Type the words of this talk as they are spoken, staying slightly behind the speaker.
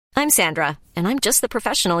I'm Sandra, and I'm just the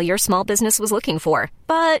professional your small business was looking for.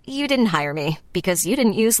 But you didn't hire me because you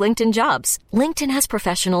didn't use LinkedIn Jobs. LinkedIn has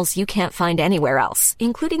professionals you can't find anywhere else,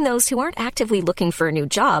 including those who aren't actively looking for a new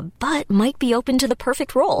job, but might be open to the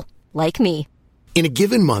perfect role, like me. In a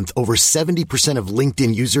given month, over 70% of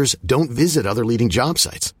LinkedIn users don't visit other leading job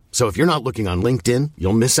sites. So if you're not looking on LinkedIn,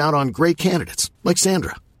 you'll miss out on great candidates, like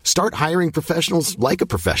Sandra. Start hiring professionals like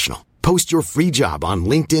a professional. Post your free job on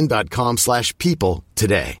linkedin.com/people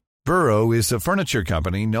today. Burrow is a furniture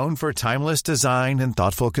company known for timeless design and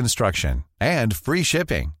thoughtful construction, and free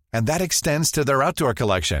shipping, and that extends to their outdoor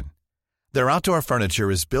collection. Their outdoor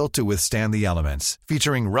furniture is built to withstand the elements,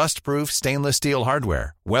 featuring rust-proof stainless steel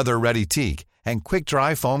hardware, weather-ready teak, and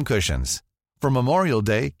quick-dry foam cushions. For Memorial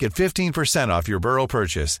Day, get 15% off your Burrow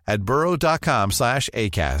purchase at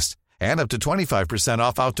burrow.com/acast, and up to 25%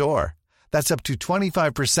 off outdoor. That's up to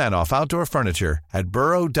 25% off outdoor furniture at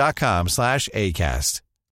burrow.com/acast.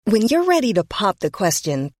 When you're ready to pop the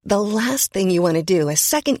question, the last thing you want to do is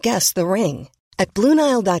second-guess the ring. At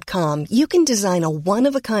BlueNile.com, you can design a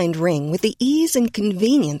one-of-a-kind ring with the ease and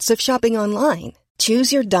convenience of shopping online.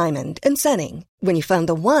 Choose your diamond and setting. When you find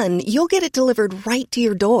the one, you'll get it delivered right to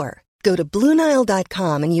your door. Go to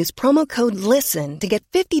BlueNile.com and use promo code LISTEN to get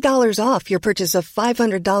 $50 off your purchase of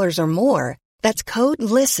 $500 or more. That's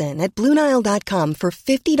code LISTEN at BlueNile.com for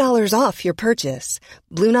 $50 off your purchase.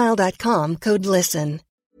 BlueNile.com, code LISTEN.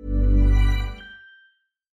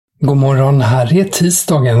 God morgon, här är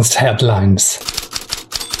tisdagens headlines.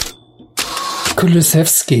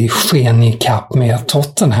 Kulusevski sken i kapp med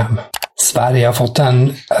Tottenham. Sverige har fått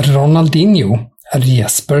en Ronaldinho,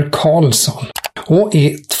 Jesper Karlsson. Och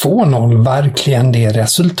är 2-0 verkligen det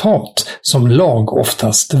resultat som lag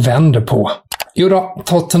oftast vänder på? Jo då,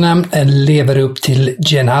 Tottenham lever upp till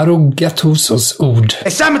Gennaro Gattusos ord.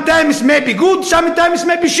 Sometimes maybe good, sometimes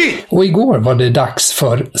maybe shit. Och igår var det dags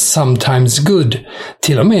för Sometimes Good,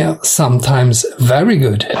 till och med Sometimes Very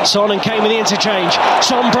Good. Son came in the interchange.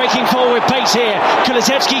 Son breaking forward, pace here.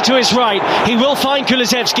 Kulusevski to his right. He will find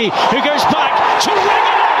Kulusevski, who goes back to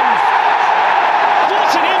Reguilón.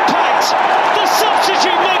 What an impact! The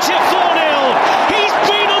substitute makes it 4-0. He's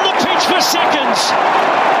been on the pitch for seconds.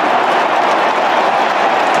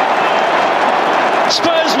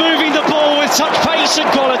 Spurs moving the ball with such pace and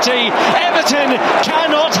quality. Everton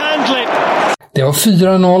cannot handle it. Det var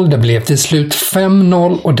 4-0, det blev till slut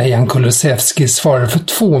 5-0 och Dejan Kulusevski svarar för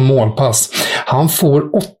 2 målpass. Han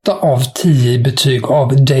får 8 av 10 betyg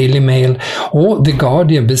av Daily Mail och The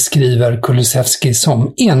Guardian beskriver Kulusevski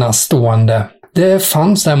som enastående. Det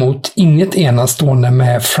fanns däremot inget enastående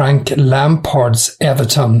med Frank Lampards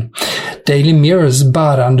Everton. Daily Mirrors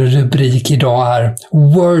bärande rubrik idag är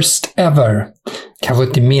Worst Ever. Kanske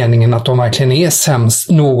inte meningen att de verkligen är sämst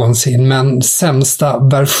någonsin, men sämsta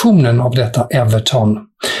versionen av detta Everton.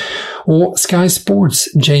 Och Sky Sports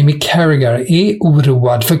Jamie Carragher är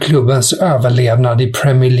oroad för klubbens överlevnad i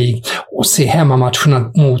Premier League och ser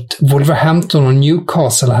hemmamatcherna mot Wolverhampton och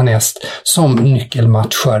Newcastle härnäst som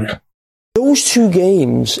nyckelmatcher. Those two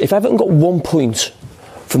games, if Everton got 1 point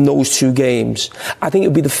from those two games, I think it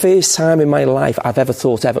would be the first time in my life I've ever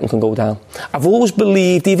thought Everton can go down. I've always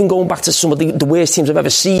believed, even going back to some of the worst teams I've ever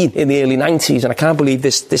seen in the early 90s, and I can't believe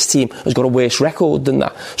this team has got a worse record than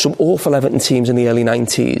that. Some awful Everton teams in the early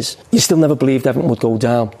 90s. You still never believed Everton would go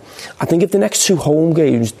down. I think if the next 2 home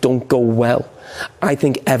games don't go well, I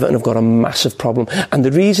think Everton have got a massive problem. And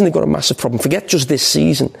the reason they've got a massive problem, forget just this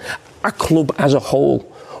season, a club as a whole,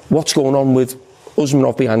 what's going on with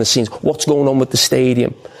Usmanov behind the scenes, what's going on with the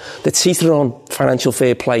stadium. The teeth are on financial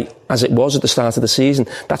fair play as it was at the start of the season.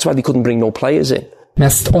 That's why they couldn't bring no players in.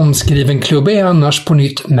 Mest omskriven klubb är annars på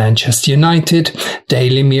nytt Manchester United.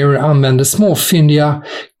 Daily Mirror använder småfyndiga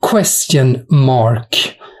question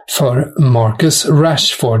mark för Marcus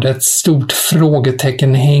Rashford. Ett stort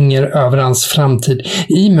frågetecken hänger över hans framtid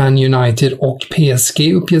i Man United och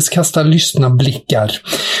PSG uppges kasta lyssna blickar.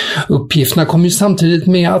 Uppgifterna kommer ju samtidigt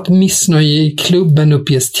med att missnöje i klubben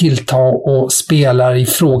uppges tillta och spelare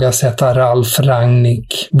ifrågasätta Ralf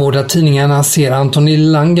Rangnick. Båda tidningarna ser Anthony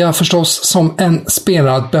Elanga förstås som en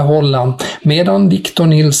spelare att behålla, medan Victor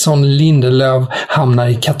Nilsson Lindelöf hamnar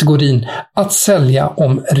i kategorin att sälja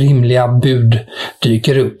om rimliga bud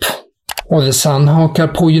dyker upp. Och The Sun hakar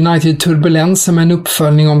på United-turbulensen med en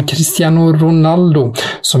uppföljning om Cristiano Ronaldo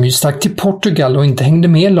som ju stack till Portugal och inte hängde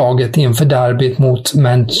med laget inför derbyt mot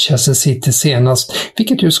Manchester City senast,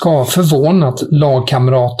 vilket ju ska ha förvånat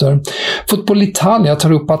lagkamrater. Fotboll Italia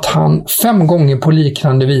tar upp att han 5 gånger på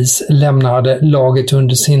liknande vis lämnade laget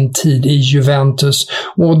under sin tid i Juventus,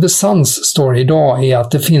 och The Suns story idag är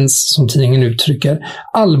att det finns, som tidningen uttrycker,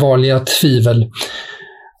 allvarliga tvivel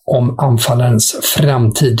om anfallarens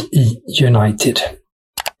framtid i United.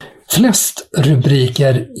 Flest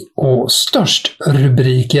rubriker och störst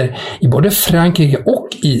rubriker i både Frankrike och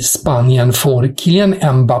i Spanien får Kylian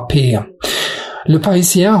Mbappé. Le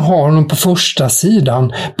Parisien har honom på första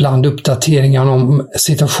sidan bland uppdateringarna om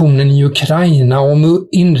situationen i Ukraina och om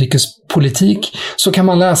inrikespolitik, så kan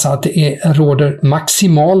man läsa att det råder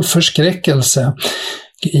maximal förskräckelse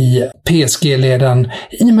i PSG-leden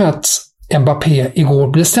i och med att Mbappé igår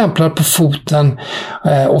blev stämplad på foten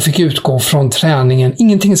och fick utgå från träningen.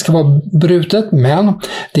 Ingenting ska vara brutet, men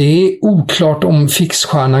det är oklart om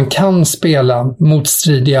fixstjärnan kan spela.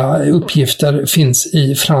 Motstridiga uppgifter finns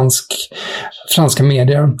i franska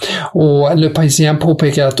medier. Och Le Parisien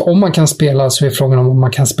påpekar att om man kan spela så är frågan om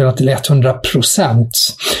man kan spela till 100%.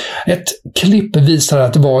 Ett klipp visar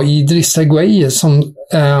att det var Idrissa Gueye som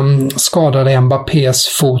skadade Mbappés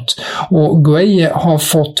fot, och Gueye har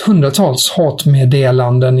fått hundratals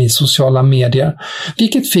hatmeddelanden i sociala medier,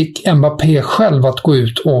 vilket fick Mbappé själv att gå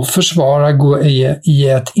ut och försvara Gueye i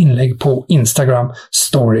ett inlägg på Instagram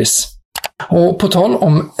Stories. Och på tal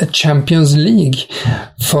om Champions League,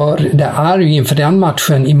 för det är ju inför den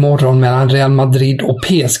matchen imorgon mellan Real Madrid och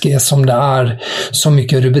PSG som det är så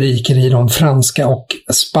mycket rubriker i de franska och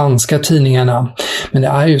spanska tidningarna. Men det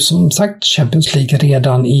är ju som sagt Champions League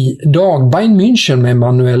redan idag. Bayern München med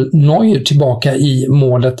Manuel Neuer tillbaka i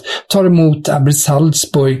målet tar emot RB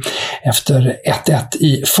Salzburg efter 1-1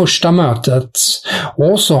 i första mötet.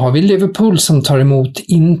 Och så har vi Liverpool som tar emot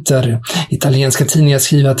Inter. Italienska tidningar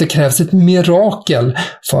skriver att det krävs ett mirakel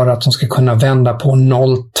för att de ska kunna vända på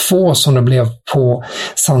 0-2 som det blev på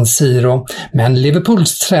San Siro. Men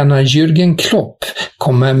Liverpools tränare Jürgen Klopp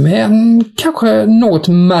kommer med en kanske något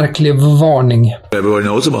märklig varning. Everyone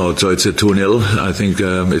knows about, so it's a 2-0. I think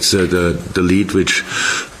it's the lead which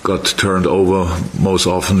got turned over most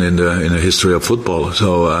often in the history of football.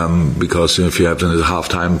 So because if you have at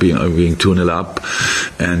halftime being 2-0 up,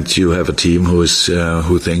 and you have a team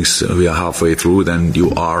who thinks we are halfway through, then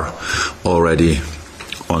you are already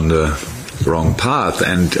on the wrong path,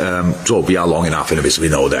 and so we are long enough in this. We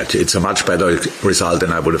know that it's a much better result than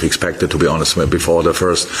I would have expected, to be honest,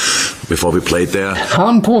 before we played there.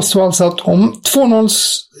 Han påstår alltså att om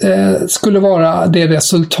 2-0 skulle vara det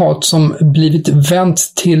resultat som blivit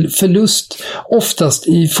vänt till förlust oftast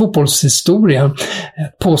i fotbollshistorien.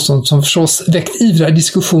 Ett påstående som förstås väckt ivriga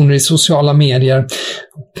diskussioner i sociala medier,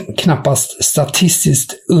 knappast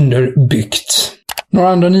statistiskt underbyggt. Några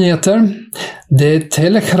andra nyheter. De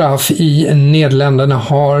Telegraaf i Nederländerna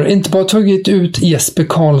har inte bara tagit ut Jesper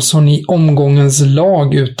Karlsson i omgångens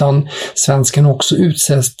lag, utan svensken också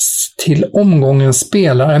utsetts till omgångens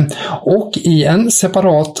spelare, och i en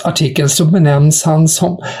separat artikel så benämns han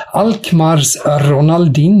som Alkmaars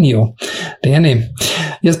Ronaldinho. Det är ni.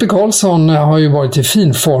 Jesper Karlsson har ju varit i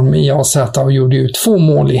fin form i AZ och gjorde ju 2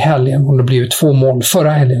 mål i helgen, och det blev 2 mål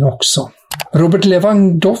förra helgen också. Robert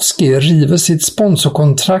Lewandowski river sitt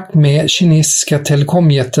sponsorkontrakt med kinesiska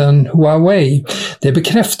telekomjätten Huawei. Det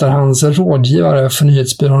bekräftar hans rådgivare för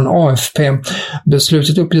nyhetsbyrån AFP.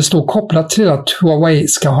 Beslutet uppges då kopplat till att Huawei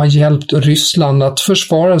ska ha hjälpt Ryssland att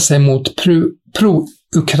försvara sig mot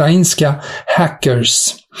pro-ukrainska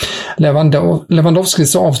hackers.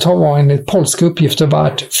 Lewandowskis avtal var enligt polska uppgifter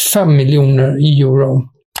värt 5 miljoner euro.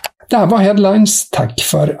 Det här var Headlines. Tack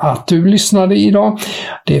för att du lyssnade idag.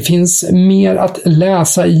 Det finns mer att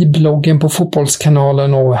läsa i bloggen på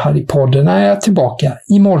Fotbollskanalen, och här i podden är jag tillbaka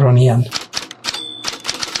imorgon igen.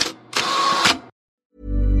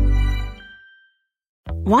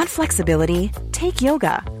 Want flexibility? Take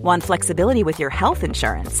yoga. Want flexibility with your health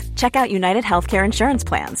insurance? Check out United Healthcare Insurance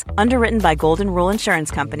Plans. Underwritten by Golden Rule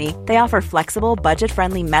Insurance Company, they offer flexible,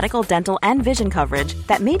 budget-friendly medical, dental, and vision coverage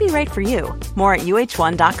that may be right for you. More at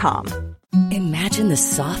uh1.com. Imagine the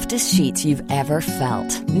softest sheets you've ever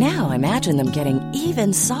felt. Now imagine them getting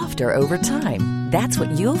even softer over time. That's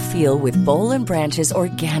what you'll feel with Boll & Branch's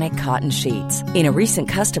organic cotton sheets. In a recent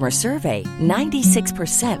customer survey,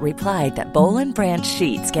 96% replied that Boll & Branch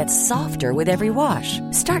sheets get softer with every wash.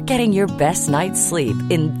 Start getting your best night's sleep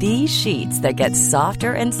in these sheets that get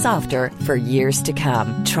softer and softer for years to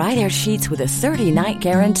come. Try their sheets with a 30-night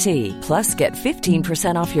guarantee. Plus, get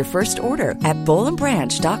 15% off your first order at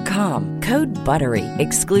bollandbranch.com. Code BUTTERY.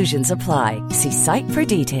 Exclusions apply. See site for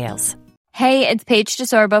details. Hey, it's Paige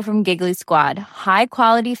DeSorbo from Giggly Squad. High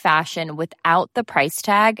quality fashion without the price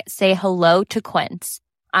tag. Say hello to Quince.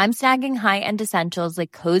 I'm snagging high-end essentials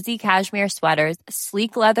like cozy cashmere sweaters,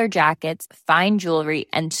 sleek leather jackets, fine jewelry,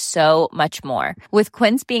 and so much more. With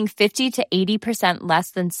Quince being 50 to 80%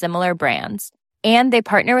 less than similar brands. And they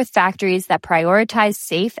partner with factories that prioritize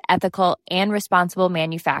safe, ethical, and responsible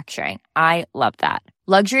manufacturing. I love that.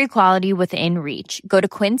 Luxury quality within reach. Go to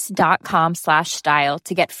quince.com/style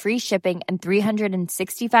to get free shipping and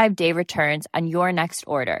 365-day returns on your next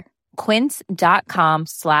order.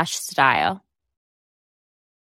 Quince.com/style.